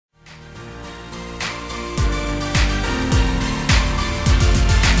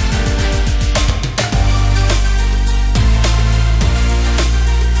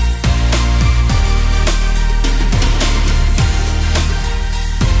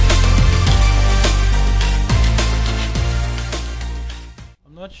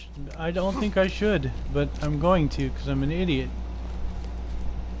watch? I don't think I should, but I'm going to because I'm an idiot.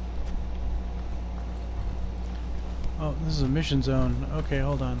 Oh, this is a mission zone. Okay,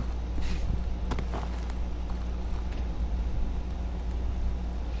 hold on.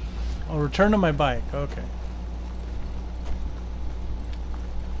 I'll return to my bike. Okay.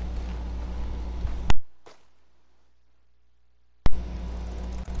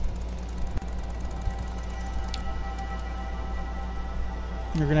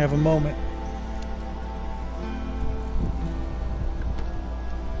 You're gonna have a moment.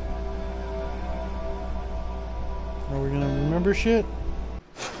 Are we gonna remember shit?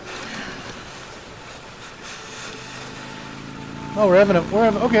 Oh, we're having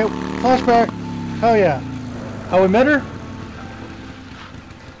okay, flashback. Hell yeah. How we met her?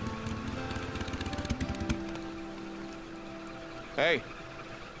 Hey.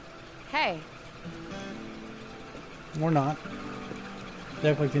 Hey. We're not. They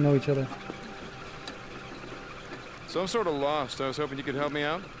act like they know each other. So I'm sort of lost. I was hoping you could help me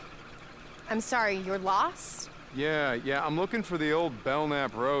out. I'm sorry, you're lost? Yeah, I'm looking for the old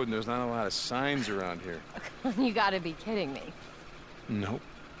Belknap Road, and there's not a lot of signs around here. You gotta be kidding me. Nope.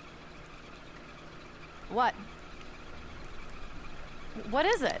 What? What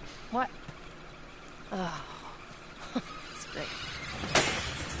is it? What? Oh. That's great.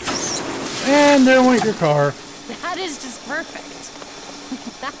 And there went your car. That is just perfect.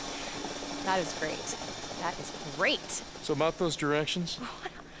 That is great. That is great. So about those directions?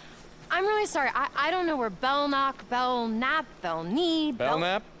 I'm really sorry. I don't know where Belknap, Belknap,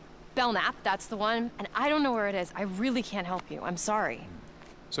 that's the one. And I don't know where it is. I really can't help you. I'm sorry.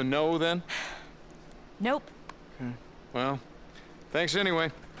 So no, then? Nope. Okay. Well, thanks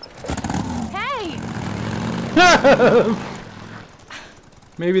anyway. Hey!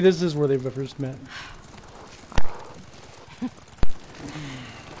 Maybe this is where they first met.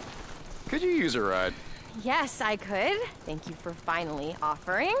 Could you use a ride? Yes, I could. Thank you for finally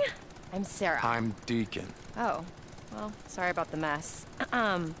offering. I'm Sarah. I'm Deacon. Oh, well, sorry about the mess.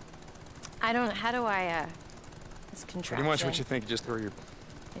 I don't know, how do I, this contraption. Pretty much what you think, just throw your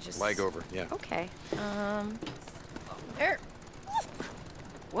leg over, yeah. Okay, there.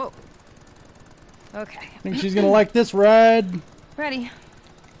 Whoa. Okay. I think she's gonna like this ride. Ready.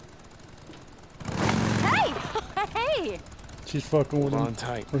 Hey! Hey! She's fucking with him. Hold on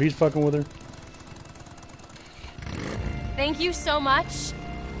tight. Or he's fucking with her. Thank you so much.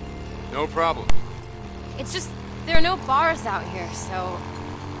 No problem. It's just, there are no bars out here, so...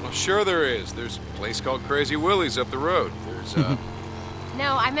 Well, sure there is. There's a place called Crazy Willie's up the road. There's,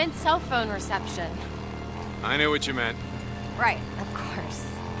 No, I meant cell phone reception. I knew what you meant. Right, of course.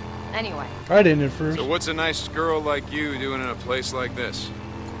 Anyway. I didn't at first. So what's a nice girl like you doing in a place like this?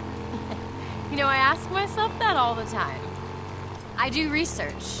 You know, I ask myself that all the time. I do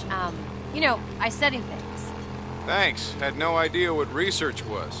research. You know, I study things. Thanks. Had no idea what research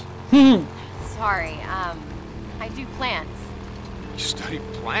was. Sorry, I do plants. You study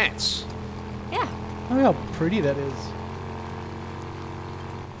plants? Yeah. Oh, how pretty that is.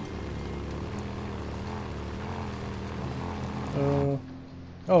 Oh,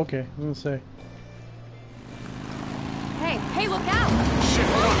 okay. I'm gonna say. Hey, look out! Shit,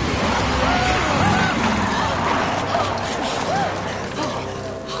 hold on.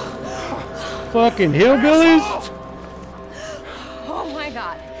 Fucking hillbillies! Oh my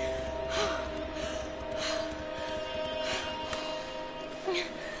god.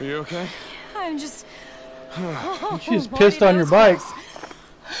 Are you okay? I'm just... She's pissed on your bike.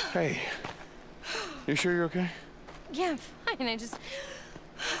 Hey. You sure you're okay? Yeah, I'm fine. I just...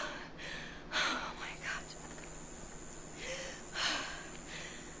 Oh my god.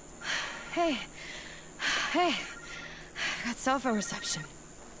 Hey. I got cell phone reception.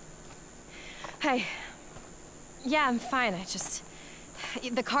 Hey. Yeah, I'm fine. I just...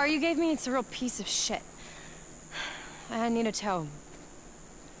 The car you gave me, it's a real piece of shit. I need a tow.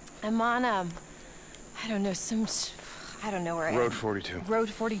 I'm on, I don't know, I don't know where I am. Road 42. Road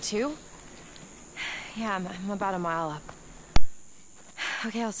 42? Yeah, I'm about a mile up.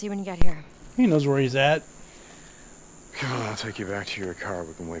 Okay, I'll see you when you get here. He knows where he's at. Come on, I'll take you back to your car.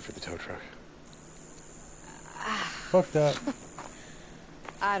 We can wait for the tow truck. Fuck that.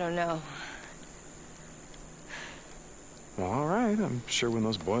 I don't know. Well, all right. I'm sure when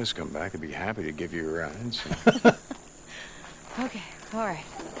those boys come back, they'd be happy to give you a ride. So. Okay, all right.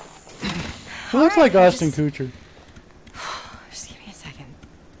 He looks like Austin Kutcher. Just give me a second.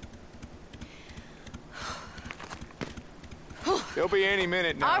 They'll be any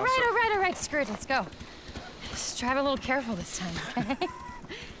minute now. All right. Screw it. Let's go. Just drive a little careful this time, okay?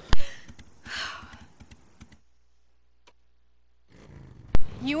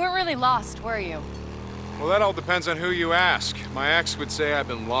 really lost, were you? Well, that all depends on who you ask. My ex would say I've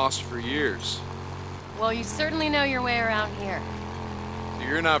been lost for years. Well, you certainly know your way around here.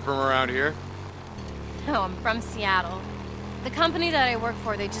 You're not from around here? No, I'm from Seattle. The company that I work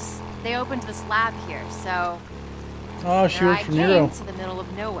for, they opened this lab here, so... Oh, she works for I Nero. came to the middle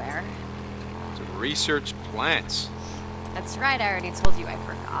of nowhere. To research plants. That's right, I already told you I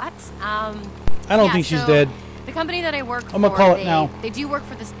forgot. I don't think she's dead. The company that I work for, I'm gonna call it now. They do work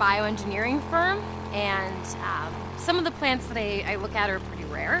for this bioengineering firm, and some of the plants that I look at are pretty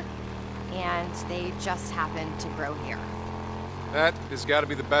rare, and they just happen to grow here. That has got to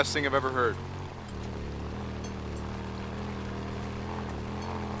be the best thing I've ever heard.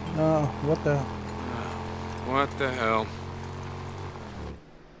 What the? What the hell?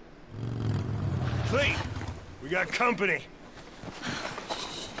 Clean! We got company!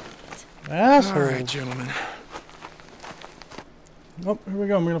 Asshole. All right, gentlemen. Oh, here we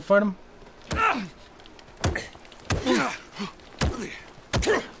go. I'm gonna fight him.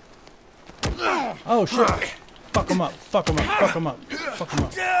 Oh shit! Fuck him up! Fuck him up! Fuck him up! Fuck him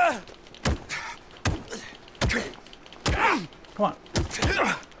up! Come on!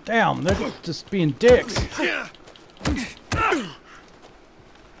 Damn, they're just being dicks.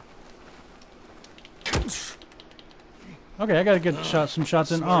 Okay, I gotta get some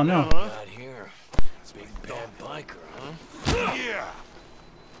shots in. Oh no! Not here. Big bad biker, huh? Yeah.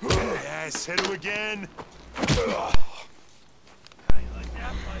 Yes, hit him again.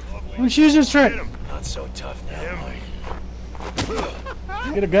 When she's just trying. Not so tough now, Mike.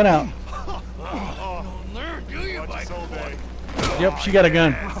 Get a gun out. Don't learn, do you, biker? Yep, she got a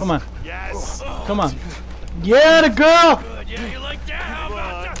gun. Come on. Yes. Come on. Yeah, the girl! Good, yeah, you like that? How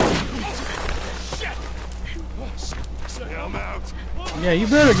about that? Shit. I'm out. Yeah, you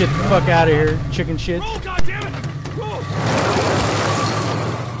better get the fuck out of here, chicken shit. Oh, goddammit!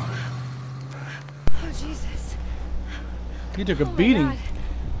 Oh, Jesus. You took a Oh my beating. God.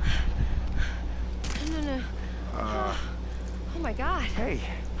 No. Oh my God. Hey.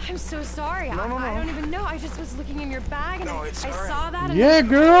 I'm so sorry. I don't even know. I just was looking in your bag and I saw that. And Yeah,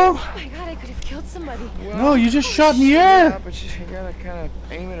 girl. oh my God, I could have killed somebody. No, you just shot in the air. But you gotta kind of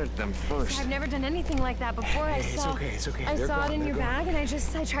aim it at them first. I've never done anything like that before. It's okay. I They're saw it gone, in they're your gone. bag and I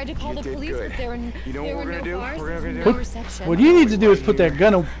tried to call You the did police, good. but there were You know there what were we're no gonna do? cars, We're there gonna was do- no reception. What you need to do is put that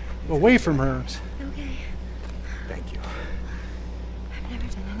gun away from her. Okay. Thank you. I've never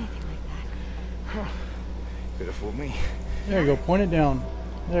done anything like that. Could have fooled me. There you go. Point it down.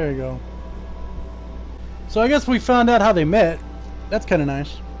 There you go. So I guess we found out how they met. That's kind of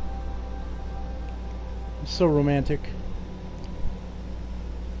nice. It's so romantic.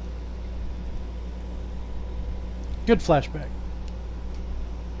 Good flashback.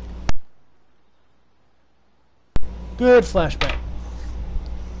 Good flashback.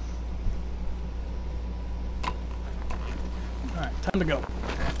 Alright, time to go.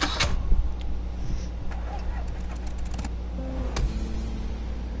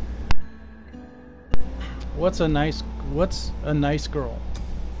 What's a nice girl?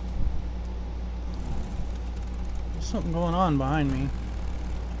 There's something going on behind me.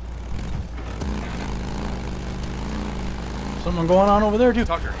 Something going on over there too.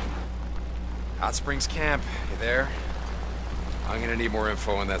 Tucker. Hot Springs Camp. You there? I'm gonna need more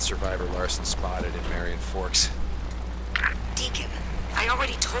info on that survivor Larson spotted in Marion Forks. Deacon, I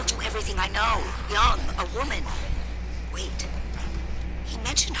already told you everything I know. Young, a woman. Wait. He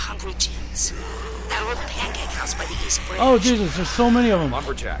mentioned Hungry Jim's. That old pancake house by the East Bridge. Oh Jesus, there's so many of them.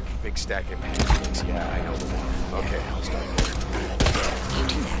 Lumberjack. Big stack of pancakes. Yeah, I know the one. Okay, I'll start there. You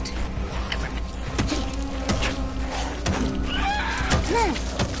do that.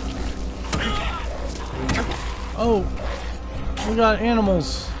 Oh, we got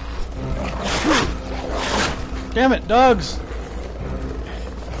animals. Damn it, dogs.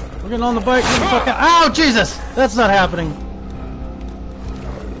 We're getting on the bike. Get the fuck out. Ow, Jesus! That's not happening.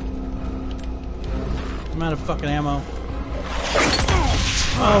 I'm out of fucking ammo.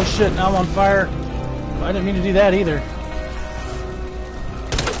 Oh shit, now I'm on fire. I didn't mean to do that either.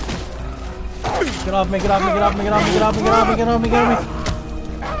 Get off me, get off me, get off me, get off me, get off me, get off me, get off me, get off me.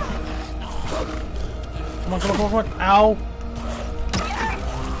 Come on, come on, come on, come on. Ow.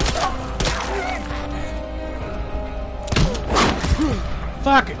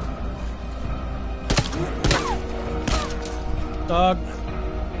 Fuck it. Dog.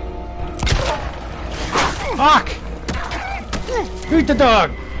 Fuck! Beat the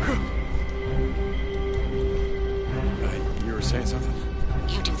dog! You were saying something?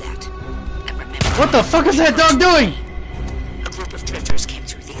 You do that. And remember, What the fuck is that dog doing? a group of drifters came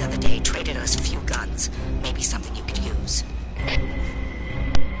through the other day, traded us a few guns. Maybe something you could use.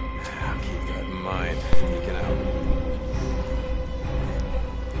 Don't mind. Deacon out.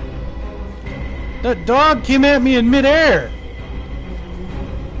 That dog came at me in midair.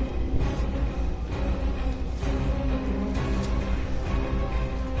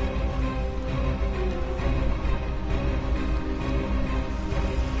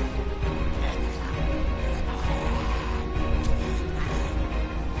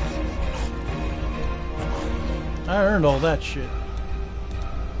 I earned all that shit.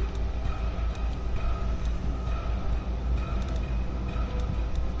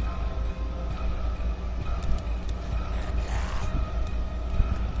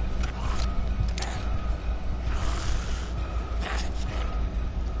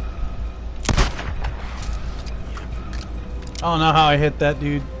 I don't know how I hit that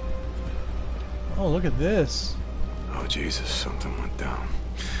dude. Oh, look at this. Oh, Jesus, something went down.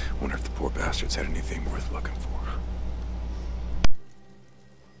 Wonder if the poor bastards had anything worth looking for.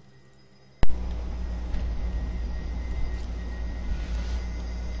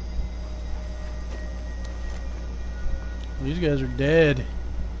 These guys are dead.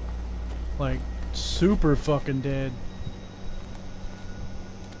 Like, super fucking dead.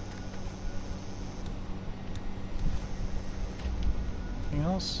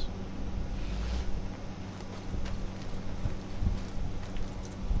 Anything else?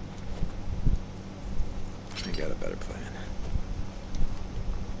 I got a better plan.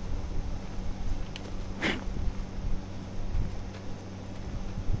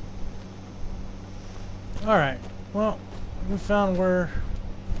 Alright, well, we found where...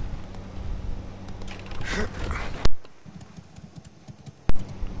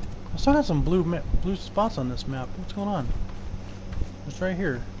 I still got some blue spots on this map. What's going on? It's right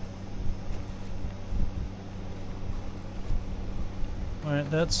here. Alright,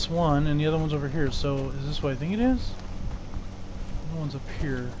 that's one, and the other one's over here. So, is this what I think it is? The one's up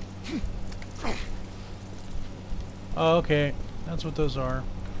here. Oh, okay. That's what those are.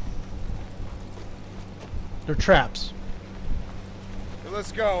 They're traps. Well,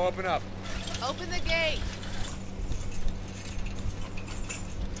 let's go. Open up. Open the gate.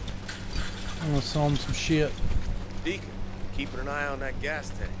 I'm gonna sell them some shit. Deacon, keeping an eye on that gas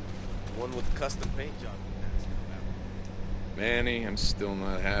tank. The one with the custom paint job. Manny, I'm still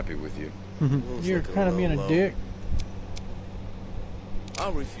not happy with you. You're looking kind of a being little a low. dick.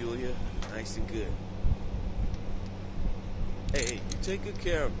 I'll refuel you, nice and good. Hey, you take good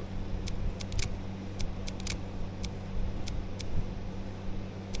care of her.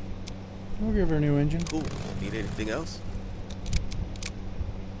 We'll give her a new engine. Cool. Need anything else?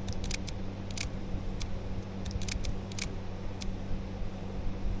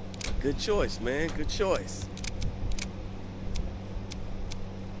 Good choice, man. Good choice.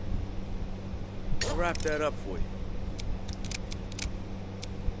 I'll wrap that up for you.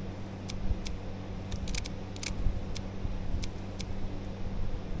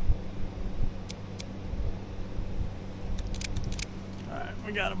 Alright,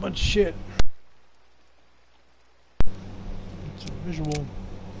 we got a bunch of shit. It's a visual.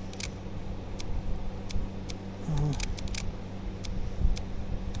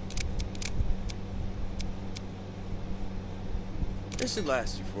 This should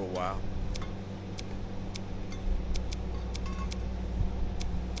last you for a while.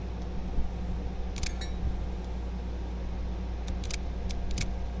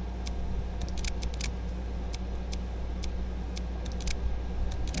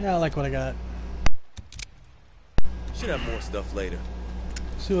 Yeah, I like what I got. Should have more stuff later.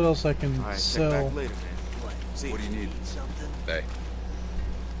 See what else I can All right, check sell. back later, man. See, What do you need? Something? Hey.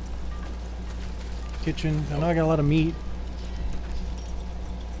 Kitchen. I know I got a lot of meat.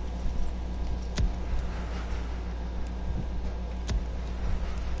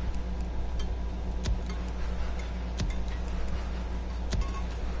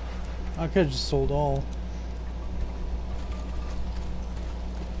 I could have just sold all.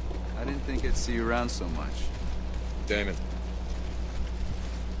 I didn't think I'd see you around so much. Damon.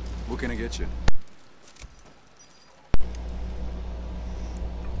 What can I get you?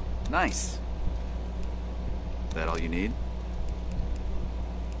 Nice. That all you need?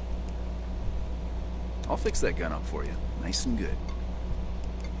 I'll fix that gun up for you. Nice and good.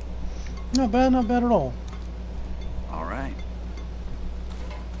 Not bad at all. All right.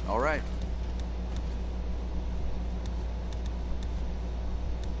 All right.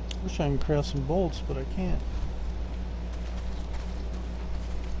 Wish I can craft some bolts, but I can't.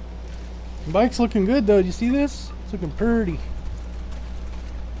 The bike's looking good though. Do you see this? It's looking pretty.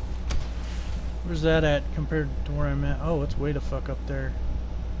 Where's that at compared to where I'm at? Oh, it's way the fuck up there.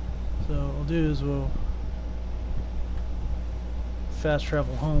 So what we'll do is we'll fast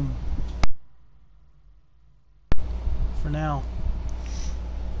travel home. for now.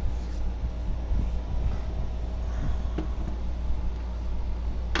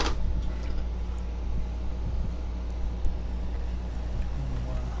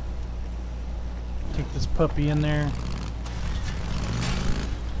 Take this puppy in there.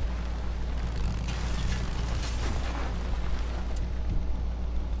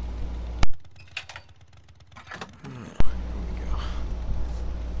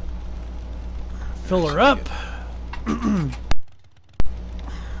 Fill her up.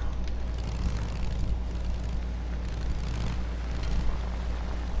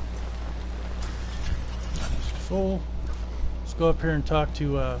 Full. Let's go up here and talk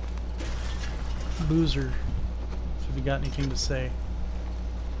to Boozer. See if he got anything to say.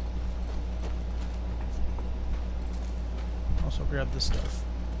 Also grab this stuff.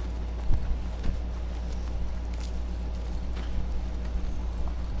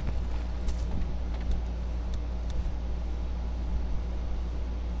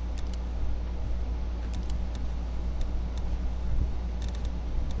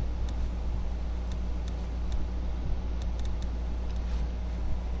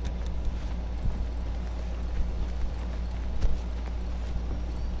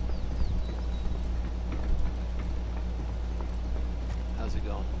 How's it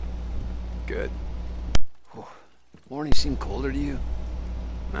going? Good. Morning seem colder to you?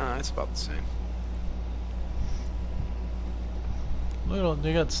 Nah, it's about the same. Look at all,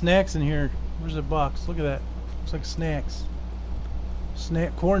 they got snacks in here. Where's the box? Look at that. Looks like snacks.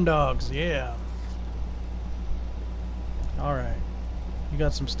 Snack corn dogs, yeah. Alright. You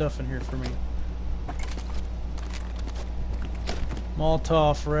got some stuff in here for me.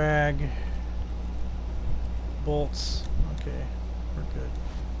 Molotov rag. Bolts. Okay. We're good.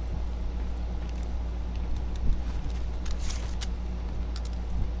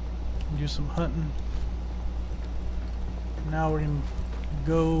 Do some hunting. Now we're gonna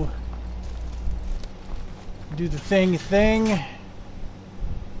go do the thing.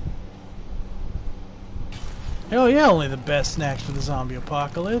 Hell yeah, only the best snacks for the zombie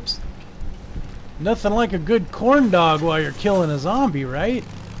apocalypse. Nothing like a good corn dog while you're killing a zombie, right?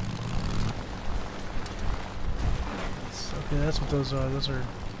 Okay, that's what those are. Those are...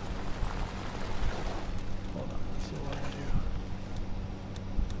 Hold on, let's see what we're gonna do.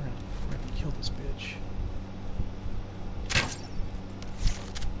 We're gonna kill this bitch.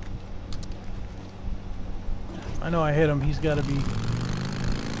 I know I hit him. He's got to be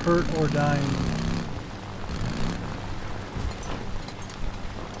hurt or dying.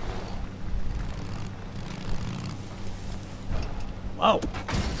 Wow.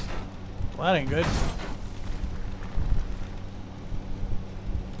 Well, that ain't good.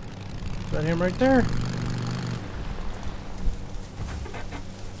 Is that him right there?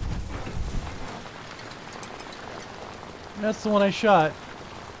 That's the one I shot.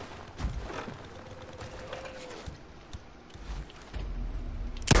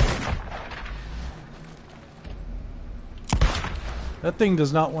 That thing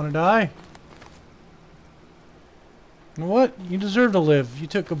does not want to die. You know what? You deserve to live. You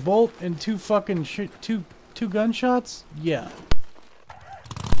took a bolt and two fucking two gunshots? Yeah.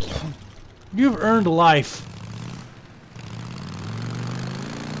 You've earned life.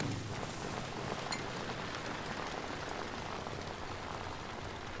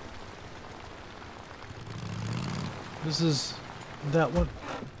 This is that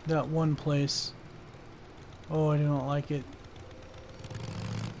one place. Oh, I don't like it.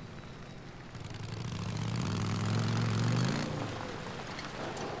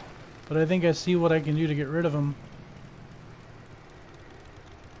 But I think I see what I can do to get rid of him.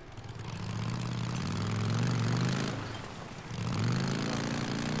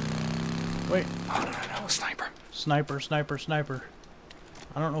 Wait. Oh, no, sniper. Sniper.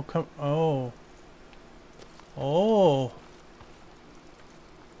 I don't know. Oh. Oh.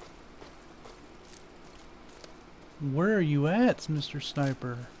 Where are you at, Mr.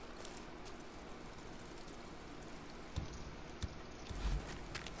 Sniper?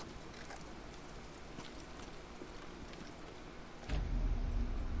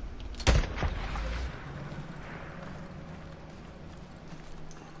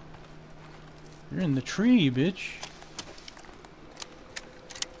 You're in the tree, bitch.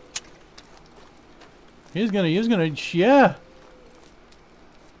 He's gonna, yeah.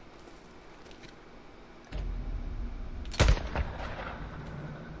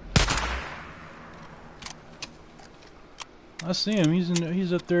 I see him.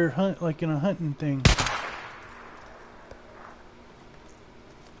 He's up there like in a hunting thing.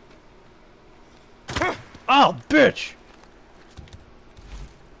 Oh, bitch!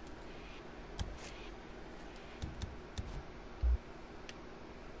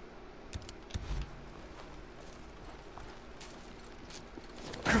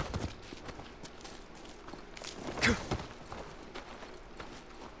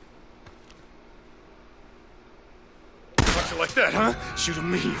 like that, huh? Shoot at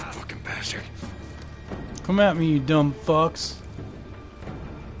me, you fucking bastard. Come at me, you dumb fucks.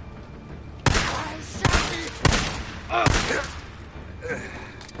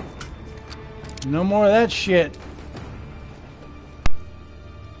 No more of that shit.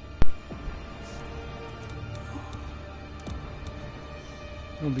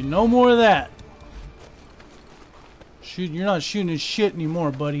 There'll be no more of that. Shoot, you're not shooting his shit anymore,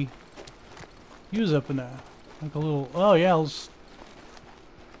 buddy. He was up in that, like a little. Oh yeah,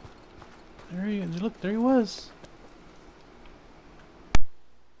 there he is. Look, there he was.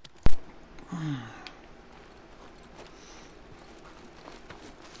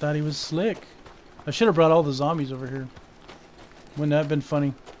 Thought he was slick. I should have brought all the zombies over here. Wouldn't that have been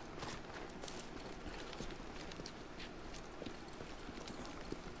funny?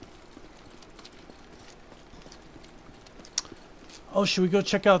 Oh, should we go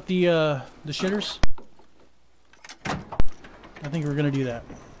check out the shitters? I think we're gonna do that.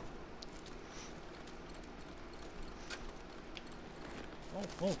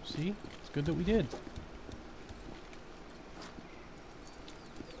 Oh, see? It's good that we did.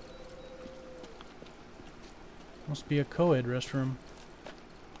 Must be a co-ed restroom.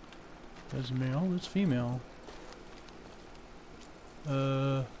 There's male, there's female.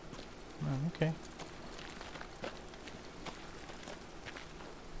 Oh, okay.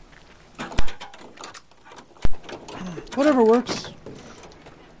 Whatever works.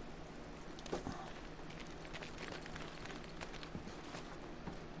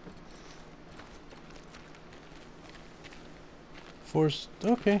 Forced.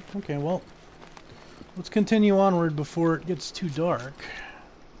 Okay, well. Let's continue onward before it gets too dark.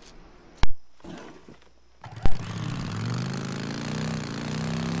 I'm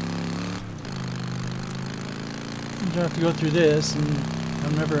gonna have to go through this, and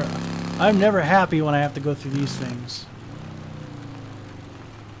I'm never happy when I have to go through these things.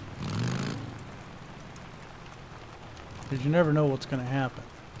 Because you never know what's gonna happen.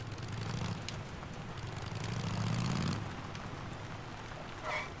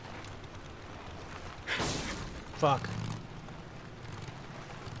 Fuck.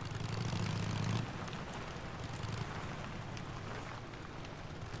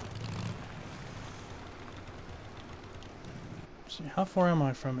 Let's see, how far am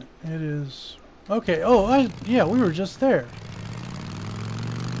I from it? It is... Okay, oh, yeah, we were just there.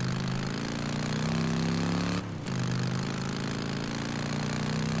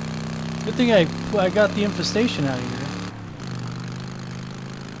 Good thing I got the infestation out of here.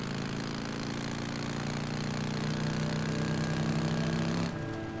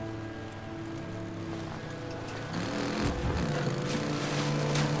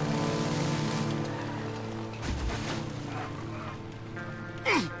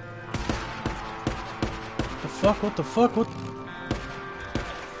 What the fuck? What?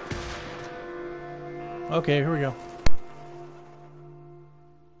 Okay, here we go.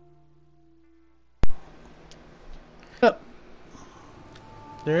 Up.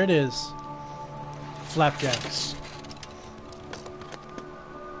 There it is. Flapjacks.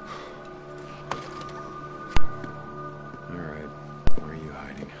 Alright, where are you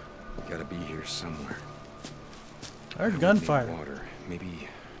hiding? You gotta be here somewhere. I heard gunfire. Water. Maybe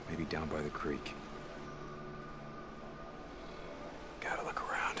down by the creek. Gotta look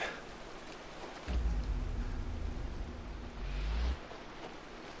around.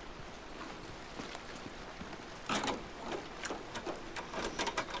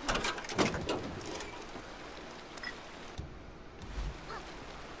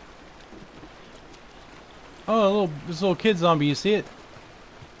 Oh, this little kid zombie, you see it?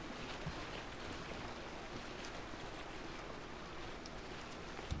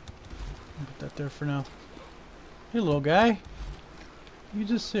 Put that there for now. Hey, little guy. You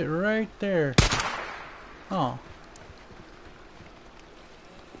just sit right there. Oh.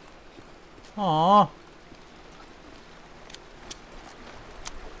 Aw.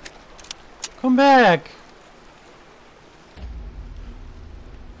 Come back.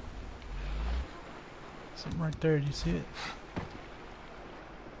 Something right there. Do you see it?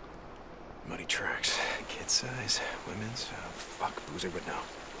 Muddy tracks. Kid size. Women's. Oh, fuck. Boozer, but no.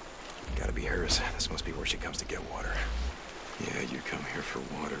 Gotta be hers. This must be where she comes to get water. Yeah, you come here for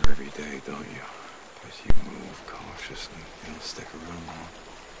water every day, don't you? But you move cautiously. You don't stick around long.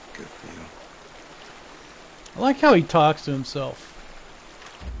 Good for you. I like how he talks to himself.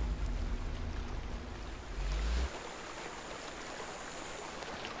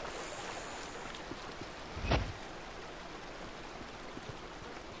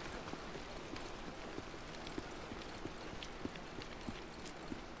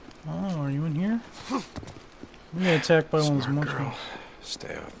 Oh, are you in here? You get attacked by one of those Smart monsters. girl.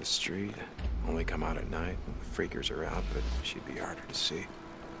 Stay off the street. Only come out at night when the freakers are out, but she'd be harder to see.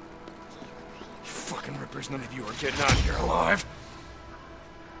 Fucking rippers, none of you are getting out of here alive.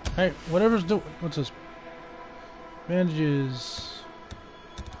 Hey, whatever's doing. What's this? Bandages.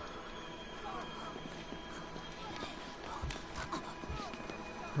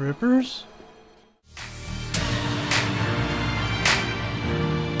 Rippers?